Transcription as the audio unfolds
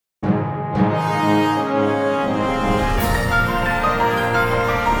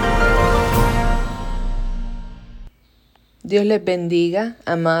Dios les bendiga,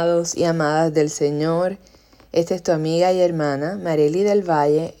 amados y amadas del Señor. Esta es tu amiga y hermana Marely del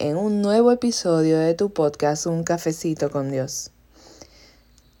Valle en un nuevo episodio de tu podcast Un Cafecito con Dios.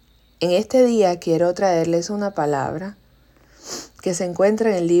 En este día quiero traerles una palabra que se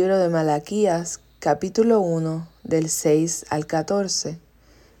encuentra en el libro de Malaquías, capítulo 1, del 6 al 14.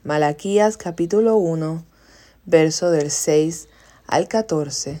 Malaquías, capítulo 1, verso del 6 al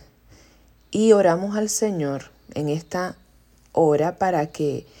 14. Y oramos al Señor en esta hora para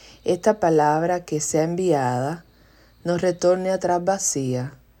que esta palabra que sea enviada nos retorne atrás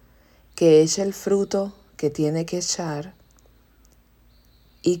vacía, que eche el fruto que tiene que echar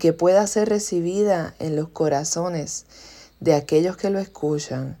y que pueda ser recibida en los corazones de aquellos que lo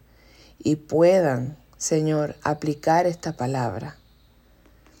escuchan y puedan, Señor, aplicar esta palabra.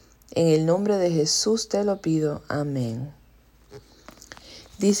 En el nombre de Jesús te lo pido. Amén.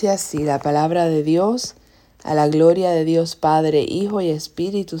 Dice así la palabra de Dios, a la gloria de Dios Padre, Hijo y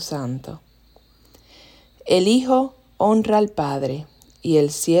Espíritu Santo. El Hijo honra al Padre y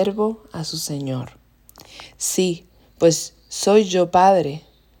el siervo a su Señor. Sí, pues soy yo Padre,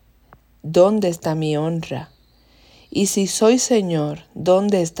 ¿dónde está mi honra? Y si soy Señor,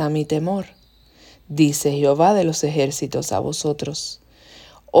 ¿dónde está mi temor? Dice Jehová de los ejércitos a vosotros,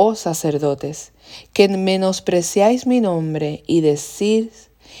 oh sacerdotes, que menospreciáis mi nombre y decís,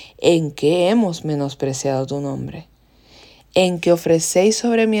 ¿en qué hemos menospreciado tu nombre? En que ofrecéis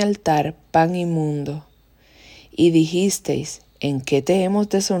sobre mi altar pan inmundo. Y dijisteis, ¿en qué te hemos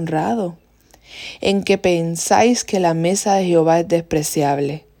deshonrado? En que pensáis que la mesa de Jehová es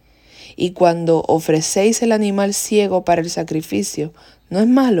despreciable. Y cuando ofrecéis el animal ciego para el sacrificio, ¿no es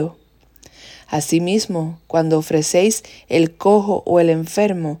malo? Asimismo, cuando ofrecéis el cojo o el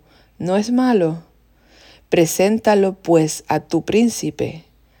enfermo, ¿no es malo? Preséntalo pues a tu príncipe.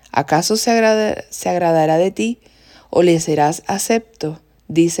 ¿Acaso se agradará de ti o le serás acepto?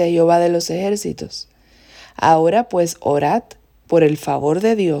 Dice Jehová de los ejércitos. Ahora pues orad por el favor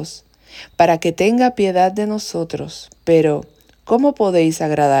de Dios, para que tenga piedad de nosotros. Pero, ¿cómo podéis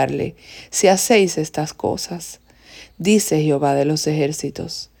agradarle si hacéis estas cosas? Dice Jehová de los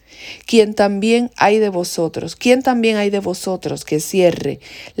ejércitos. ¿Quién también hay de vosotros que cierre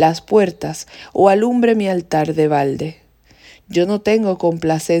las puertas o alumbre mi altar de balde? Yo no tengo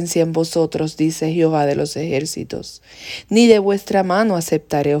complacencia en vosotros, dice Jehová de los ejércitos, ni de vuestra mano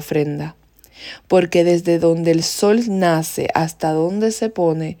aceptaré ofrenda. Porque desde donde el sol nace hasta donde se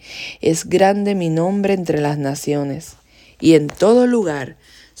pone, es grande mi nombre entre las naciones, y en todo lugar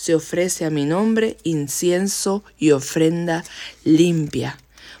se ofrece a mi nombre incienso y ofrenda limpia,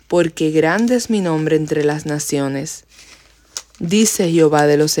 porque grande es mi nombre entre las naciones. Dice Jehová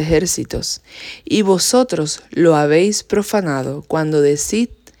de los ejércitos, y vosotros lo habéis profanado cuando decid,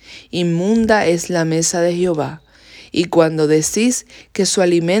 inmunda es la mesa de Jehová, y cuando decís que su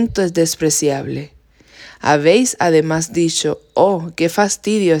alimento es despreciable. Habéis además dicho, oh, qué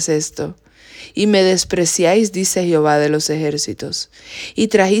fastidio es esto, y me despreciáis, dice Jehová de los ejércitos, y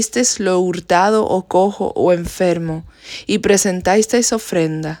trajisteis lo hurtado o cojo o enfermo, y presentasteis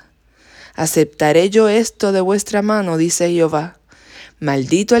ofrenda. ¿Aceptaré yo esto de vuestra mano? Dice Jehová.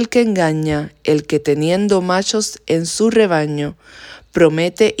 Maldito el que engaña, el que teniendo machos en su rebaño,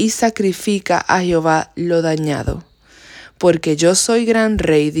 promete y sacrifica a Jehová lo dañado. Porque yo soy gran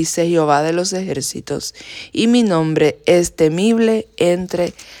rey, dice Jehová de los ejércitos, y mi nombre es temible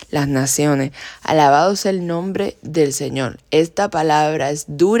entre las naciones. Alabado sea el nombre del Señor. Esta palabra es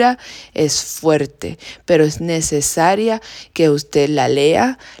dura, es fuerte, pero es necesaria que usted la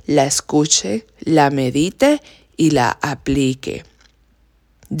lea, la escuche, la medite y la aplique.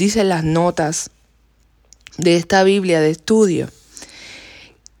 Dicen las notas de esta Biblia de estudio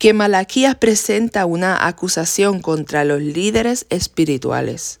que Malaquías presenta una acusación contra los líderes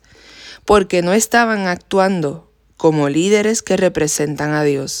espirituales, porque no estaban actuando como líderes que representan a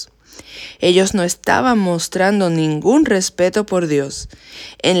Dios. Ellos no estaban mostrando ningún respeto por Dios.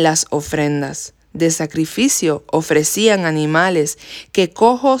 En las ofrendas de sacrificio ofrecían animales que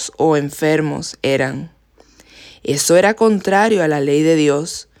cojos o enfermos eran. Eso era contrario a la ley de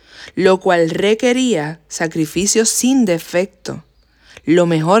Dios, lo cual requería sacrificios sin defecto, lo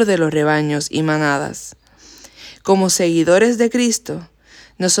mejor de los rebaños y manadas. Como seguidores de Cristo,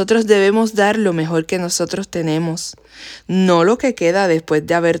 nosotros debemos dar lo mejor que nosotros tenemos, no lo que queda después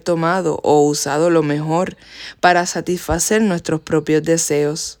de haber tomado o usado lo mejor para satisfacer nuestros propios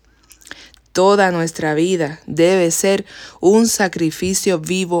deseos. Toda nuestra vida debe ser un sacrificio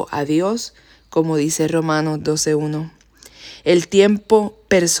vivo a Dios, como dice Romanos 12:1. El tiempo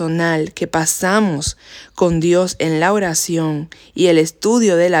personal que pasamos con Dios en la oración y el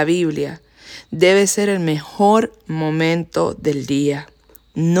estudio de la Biblia debe ser el mejor momento del día,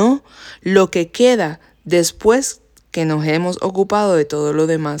 no lo que queda después que nos hemos ocupado de todo lo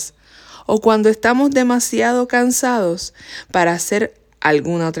demás, o cuando estamos demasiado cansados para hacer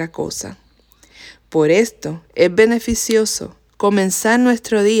alguna otra cosa. Por esto es beneficioso comenzar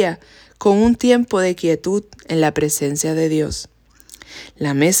nuestro día con un tiempo de quietud en la presencia de Dios.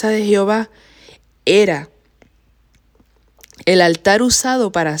 La mesa de Jehová era el altar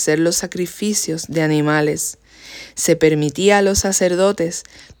usado para hacer los sacrificios de animales. Se permitía a los sacerdotes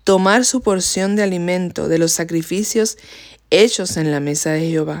tomar su porción de alimento de los sacrificios hechos en la mesa de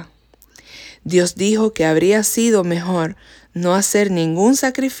Jehová. Dios dijo que habría sido mejor no hacer ningún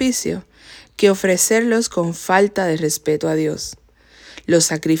sacrificio que ofrecerlos con falta de respeto a Dios. Los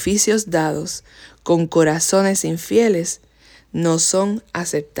sacrificios dados con corazones infieles no son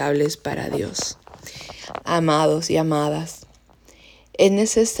aceptables para Dios. Amados y amadas, es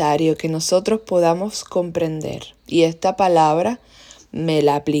necesario que nosotros podamos comprender, y esta palabra me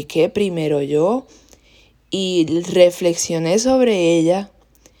la apliqué primero yo y reflexioné sobre ella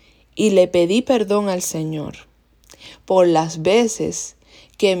y le pedí perdón al Señor por las veces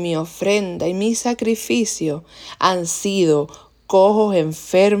que mi ofrenda y mi sacrificio han sido cojos,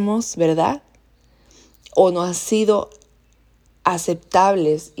 enfermos, ¿verdad? O no han sido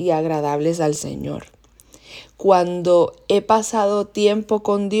aceptables y agradables al Señor. Cuando he pasado tiempo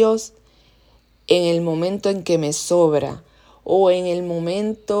con Dios en el momento en que me sobra, o en el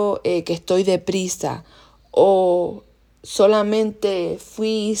momento que estoy deprisa, o solamente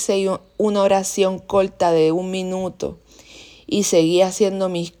hice una oración corta de 1 minuto y seguí haciendo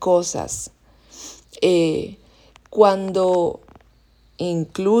mis cosas. Cuando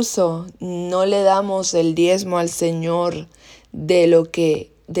incluso no le damos el diezmo al Señor de lo que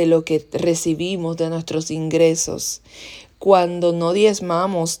recibimos de nuestros ingresos, cuando no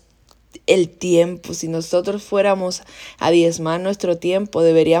diezmamos el tiempo. Si nosotros fuéramos a diezmar nuestro tiempo,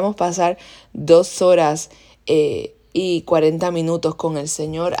 deberíamos pasar 2 horas y 40 minutos con el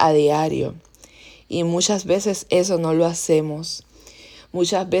Señor a diario. Y muchas veces eso no lo hacemos.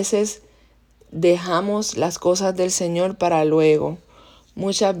 Muchas veces dejamos las cosas del Señor para luego.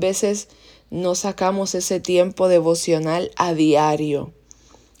 Muchas veces no sacamos ese tiempo devocional a diario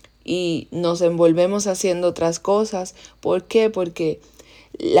y nos envolvemos haciendo otras cosas. ¿Por qué? Porque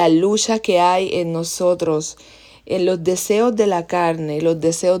la lucha que hay en nosotros, en los deseos de la carne, los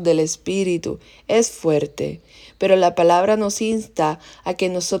deseos del espíritu, es fuerte. Pero la palabra nos insta a que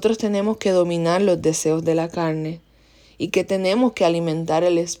nosotros tenemos que dominar los deseos de la carne y que tenemos que alimentar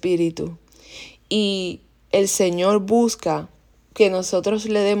el espíritu. Y el Señor busca que nosotros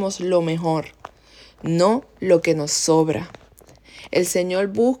le demos lo mejor, no lo que nos sobra. El Señor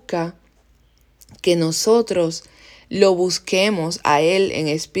busca que nosotros lo busquemos a Él en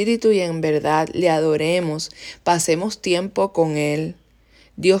espíritu y en verdad, le adoremos, pasemos tiempo con Él.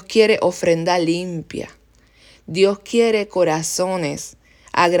 Dios quiere ofrenda limpia. Dios quiere corazones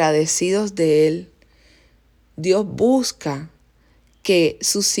agradecidos de Él. Dios busca que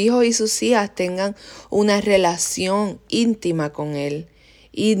sus hijos y sus hijas tengan una relación íntima con Él.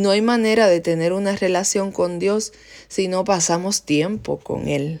 Y no hay manera de tener una relación con Dios si no pasamos tiempo con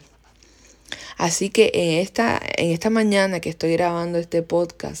Él. Así que en esta mañana que estoy grabando este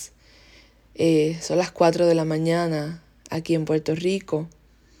podcast, son las 4 de la mañana aquí en Puerto Rico,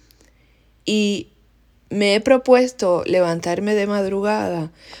 y me he propuesto levantarme de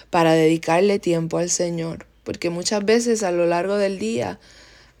madrugada para dedicarle tiempo al Señor, porque muchas veces a lo largo del día,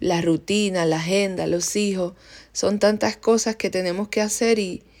 la rutina, la agenda, los hijos, son tantas cosas que tenemos que hacer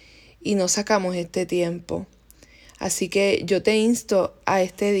y no sacamos este tiempo. Así que yo te insto a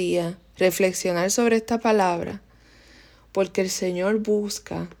este día reflexionar sobre esta palabra, porque el Señor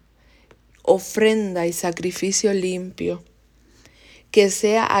busca ofrenda y sacrificio limpio, que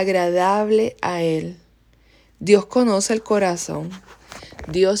sea agradable a Él. Dios conoce el corazón.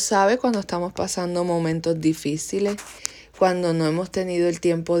 Dios sabe cuando estamos pasando momentos difíciles, cuando no hemos tenido el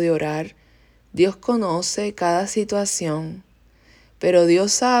tiempo de orar. Dios conoce cada situación, pero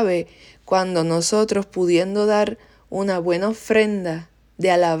Dios sabe cuando nosotros, pudiendo dar una buena ofrenda de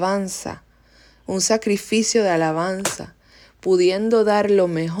alabanza, un sacrificio de alabanza, pudiendo dar lo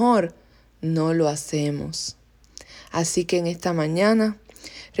mejor, no lo hacemos. Así que en esta mañana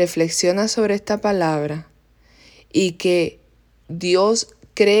reflexiona sobre esta palabra y que Dios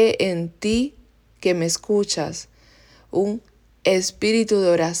cree en ti, que me escuchas, un espíritu de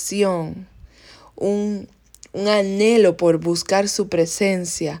oración, un anhelo por buscar su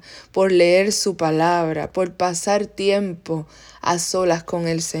presencia, por leer su palabra, por pasar tiempo a solas con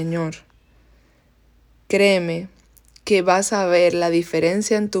el Señor. Créeme que vas a ver la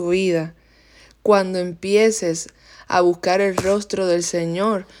diferencia en tu vida cuando empieces a buscar el rostro del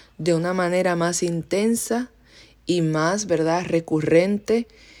Señor de una manera más intensa y más, ¿verdad?, recurrente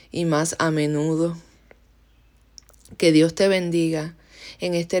y más a menudo. Que Dios te bendiga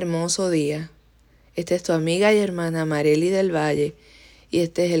en este hermoso día. Esta es tu amiga y hermana Marely del Valle y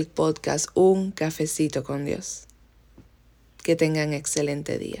este es el podcast Un Cafecito con Dios. Que tengan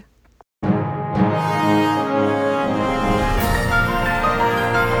excelente día.